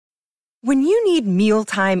When you need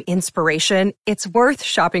mealtime inspiration, it's worth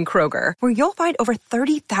shopping Kroger, where you'll find over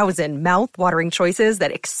 30,000 mouth-watering choices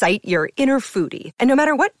that excite your inner foodie. And no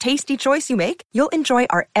matter what tasty choice you make, you'll enjoy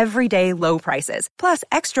our everyday low prices, plus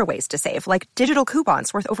extra ways to save, like digital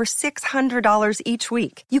coupons worth over $600 each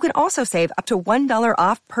week. You can also save up to $1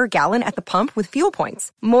 off per gallon at the pump with fuel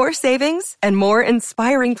points. More savings and more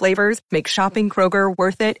inspiring flavors make shopping Kroger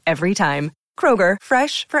worth it every time. Kroger,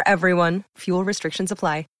 fresh for everyone. Fuel restrictions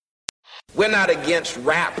apply. We're not against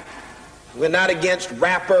rap. We're not against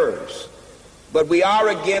rappers. But we are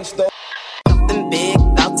against those. Something big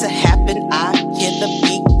about to happen. I hear the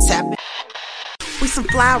beat tapping. We some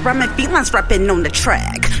fly rhyming felines rapping on the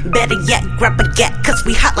track. Better yet, grab a gat, cause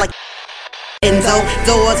we hot like Enzo.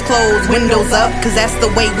 Doors closed, windows up, cause that's the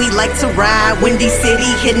way we like to ride. Windy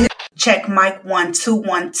City hitting. Check mic 1 2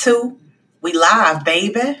 1 2. We live,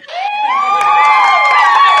 baby.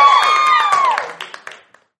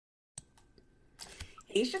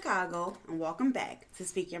 Hey Chicago, and welcome back to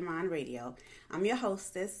Speak Your Mind Radio. I'm your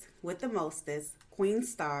hostess with the mostest, Queen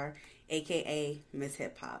Star, aka Miss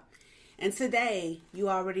Hip Hop. And today, you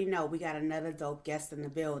already know we got another dope guest in the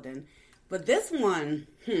building. But this one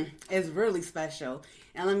is really special,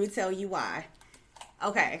 and let me tell you why.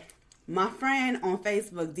 Okay, my friend on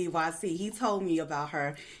Facebook, DYC, he told me about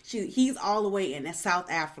her. He's all the way in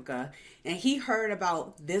South Africa, and he heard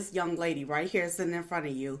about this young lady right here sitting in front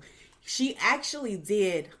of you. She actually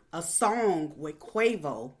did a song with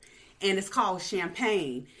Quavo, and it's called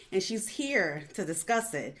Champagne, and she's here to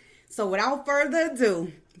discuss it. So without further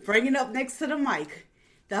ado, bringing up next to the mic,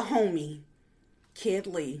 the homie, Kid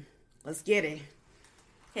Lee. Let's get it.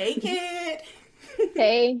 Hey, Kid.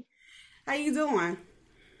 Hey. How you doing?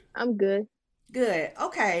 I'm good. Good.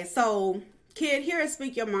 Okay, so, Kid, here at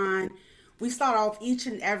Speak Your Mind, we start off each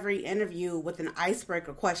and every interview with an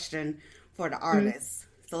icebreaker question for the artist.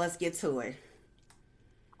 So let's get to it.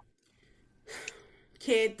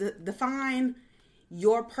 Kid, define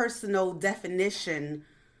your personal definition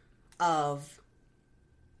of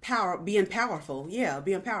being powerful. Yeah,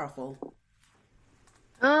 being powerful.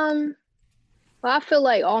 Well, I feel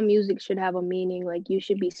like all music should have a meaning. Like, you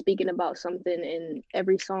should be speaking about something in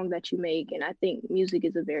every song that you make. And I think music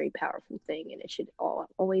is a very powerful thing, and it should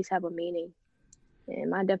always have a meaning. And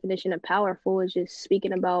my definition of powerful is just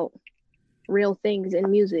speaking about real things in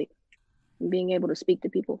music and being able to speak to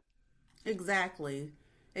people. Exactly.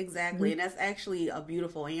 And that's actually a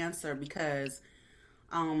beautiful answer, because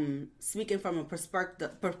speaking from a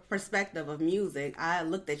perspective of music, I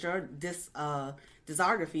looked at your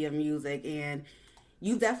discography of music, and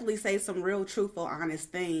you definitely say some real truthful,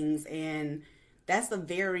 honest things, and that's a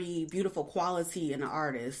very beautiful quality in an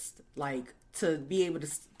artist, like to be able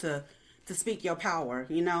to speak your power,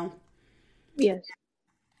 you know? Yes.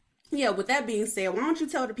 Yeah, with that being said, why don't you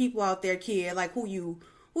tell the people out there, Kid, like who you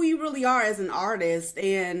really are as an artist,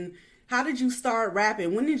 and how did you start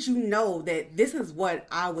rapping? When did you know that this is what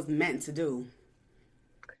I was meant to do?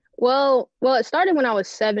 Well, it started when I was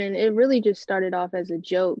 7. It really just started off as a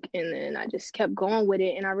joke, and then I just kept going with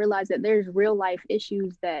it, and I realized that there's real life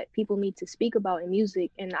issues that people need to speak about in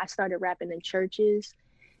music, and I started rapping in churches.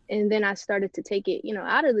 And then I started to take it,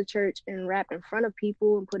 out of the church and rap in front of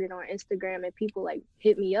people and put it on Instagram, and people like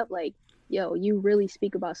hit me up like, yo, you really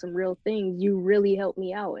speak about some real things. You really helped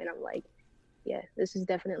me out. And I'm like, yeah, this is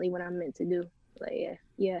definitely what I'm meant to do. Like,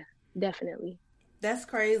 yeah, definitely. That's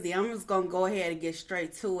crazy. I'm just going to go ahead and get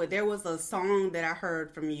straight to it. There was a song that I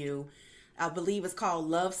heard from you. I believe it's called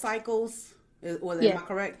Love Cycles. Am I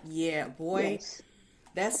correct? Yeah, boy. Yes.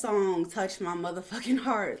 That song touched my motherfucking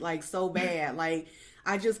heart like so bad. Like,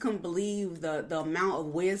 I just couldn't believe the amount of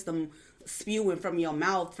wisdom spewing from your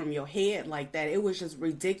mouth, from your head like that. It was just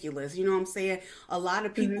ridiculous. You know what I'm saying? A lot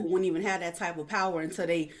of people wouldn't even have that type of power until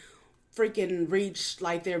they freaking reach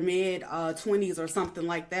like their mid 20s or something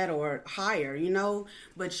like that, or higher, you know?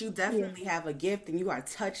 But you definitely have a gift, and you are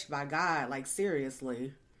touched by God, like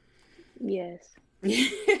seriously. Yes.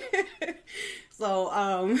 So,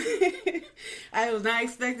 I was not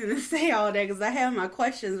expecting to say all that because I have my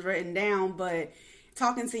questions written down, but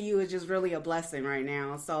talking to you is just really a blessing right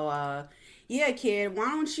now. So, yeah, Kid, why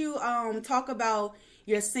don't you talk about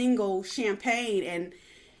your single Champagne and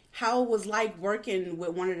how it was like working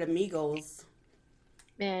with one of the Migos?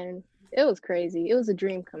 Man, it was crazy. It was a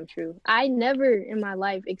dream come true. I never in my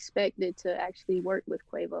life expected to actually work with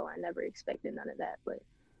Quavo. I never expected none of that, but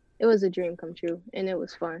it was a dream come true, and it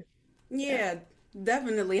was fun. Yeah,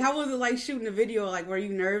 definitely. How was it like shooting the video? Like, were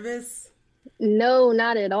you nervous? No,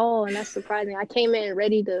 not at all. And that's surprising. I came in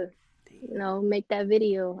ready to, make that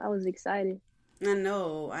video. I was excited. I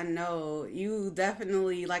know. You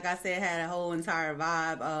definitely, like I said, had a whole entire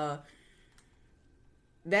vibe.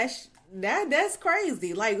 That's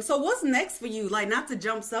crazy. Like, so what's next for you? Like, not to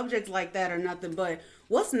jump subjects like that or nothing, but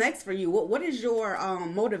what's next for you? What is your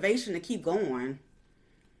motivation to keep going?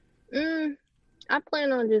 Mm, I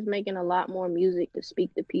plan on just making a lot more music to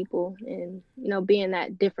speak to people and, being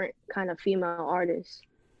that different kind of female artist,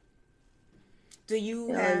 Do you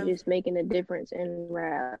and have just making a difference in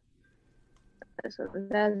rap. So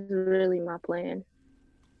that's really my plan.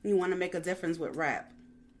 you want to make a difference with rap?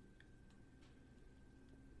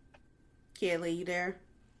 Kelly, you there?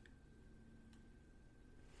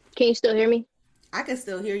 Can you still hear me? I can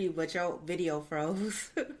still hear you, but your video froze.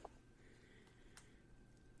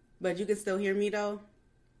 But you can still hear me though.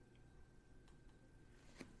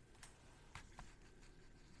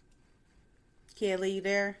 Kelly, you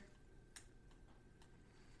there?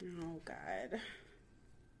 Oh God.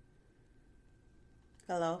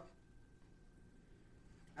 Hello.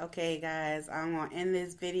 Okay, guys, I'm gonna end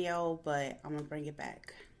this video, but I'm gonna bring it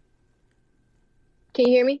back. Can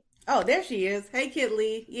you hear me? Oh, there she is. Hey, Kid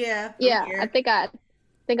Lee. Yeah, I'm Yeah, I here.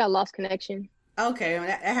 think I lost connection. Okay, well,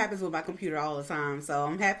 that happens with my computer all the time, so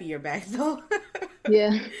I'm happy you're back though.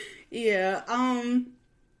 Yeah. Yeah.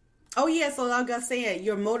 Oh yeah. So like I said,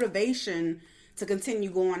 your motivation to continue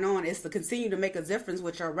going on is to continue to make a difference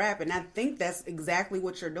with your rap, and I think that's exactly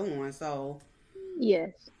what you're doing. So,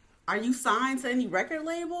 Yes. are you signed to any record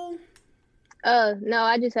label? No,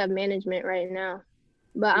 I just have management right now,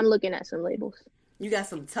 but I'm looking at some labels. You got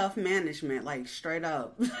some tough management, like straight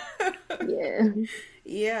up. Yeah.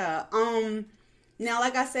 Yeah. Now,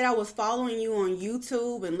 like I said, I was following you on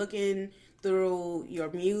YouTube and looking through your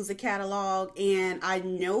music catalog, and I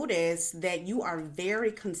noticed that you are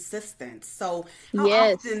very consistent. So, how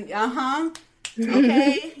Yes. often? Uh huh.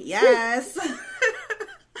 Okay. Yes.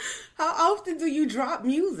 How often do you drop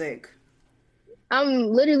music? I'm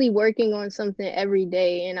literally working on something every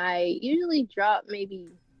day, and I usually drop maybe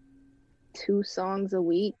 2 songs a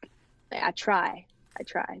week. Like, I try,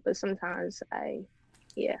 but sometimes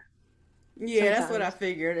yeah, Yeah, that's what I sometimes.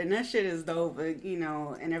 figured, and that shit is dope,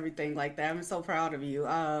 and everything like that. I'm so proud of you.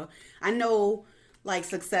 I know like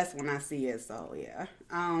success when I see it, so yeah.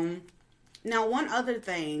 Now one other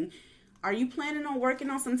thing, are you planning on working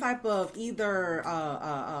on some type of either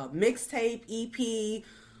mixtape, EP,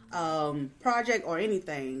 project, or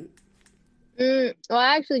anything? Well,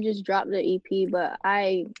 I actually just dropped the EP, but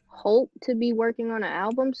I hope to be working on an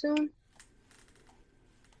album soon.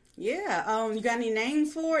 Yeah. You got any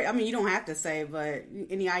names for it? I mean, you don't have to say, but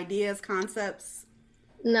any ideas, concepts?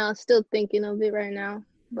 No, still thinking of it right now,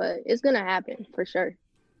 but it's gonna happen for sure.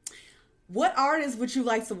 What artists would you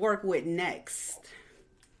like to work with next?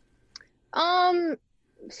 Um,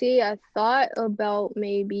 See, I thought about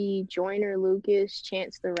maybe Joyner Lucas,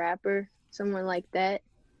 Chance the Rapper, someone like that.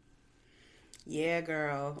 Yeah,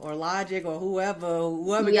 girl, or Logic, or whoever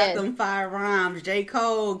got Yes. them fire rhymes. J.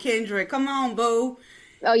 Cole, Kendrick, come on, boo.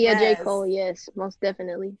 Oh yeah, J. Yes, Cole, yes, most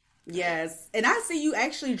definitely. yes. And I see you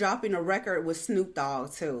actually dropping a record with Snoop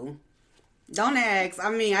Dogg too. Don't ask.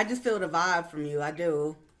 I mean, I just feel the vibe from you. I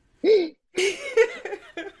do.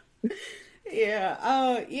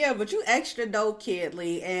 Yeah. Yeah. But you extra dope, Kid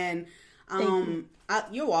Lee, and Thank you.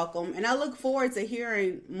 you're welcome. And I look forward to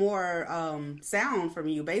hearing more sound from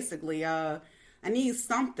you. Basically, I need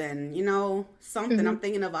something. Something. Hmm. I'm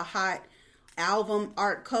thinking of a hot album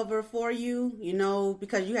art cover for you.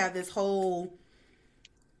 Because you have this whole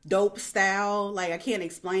dope style. Like I can't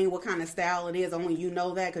explain what kind of style it is. Only you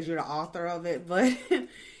know that because you're the author of it. But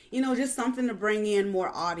just something to bring in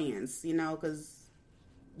more audience. Because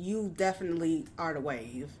you definitely are the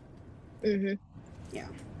wave. Hmm. Yeah.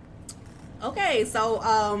 Okay, so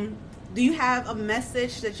do you have a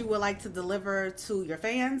message that you would like to deliver to your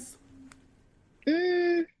fans?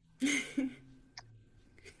 Mm,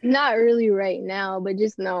 Not really right now, but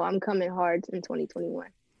just know I'm coming hard in 2021.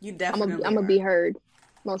 You I'm definitely gonna be are. heard,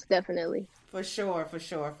 most definitely. For sure, for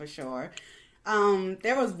sure, for sure.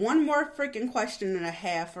 There was one more freaking question that I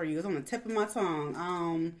have for you. It's on the tip of my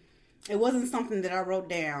tongue. It wasn't something that I wrote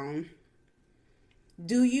down.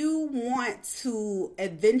 Do you want to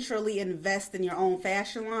eventually invest in your own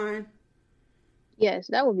fashion line? Yes,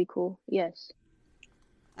 that would be cool. Yes,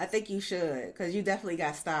 I think you should, because you definitely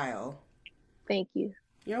got style. thank you.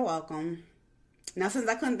 You're welcome. Now, since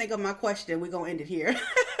I couldn't think of my question, we're going to end it here.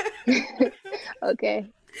 Okay.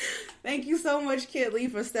 Thank you so much, Kid Lee,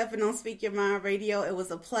 for stepping on Speak Your Mind Radio. It was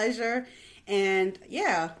a pleasure. And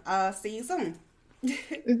yeah, see you soon.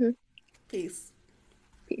 Hmm. Peace.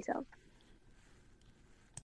 Peace out.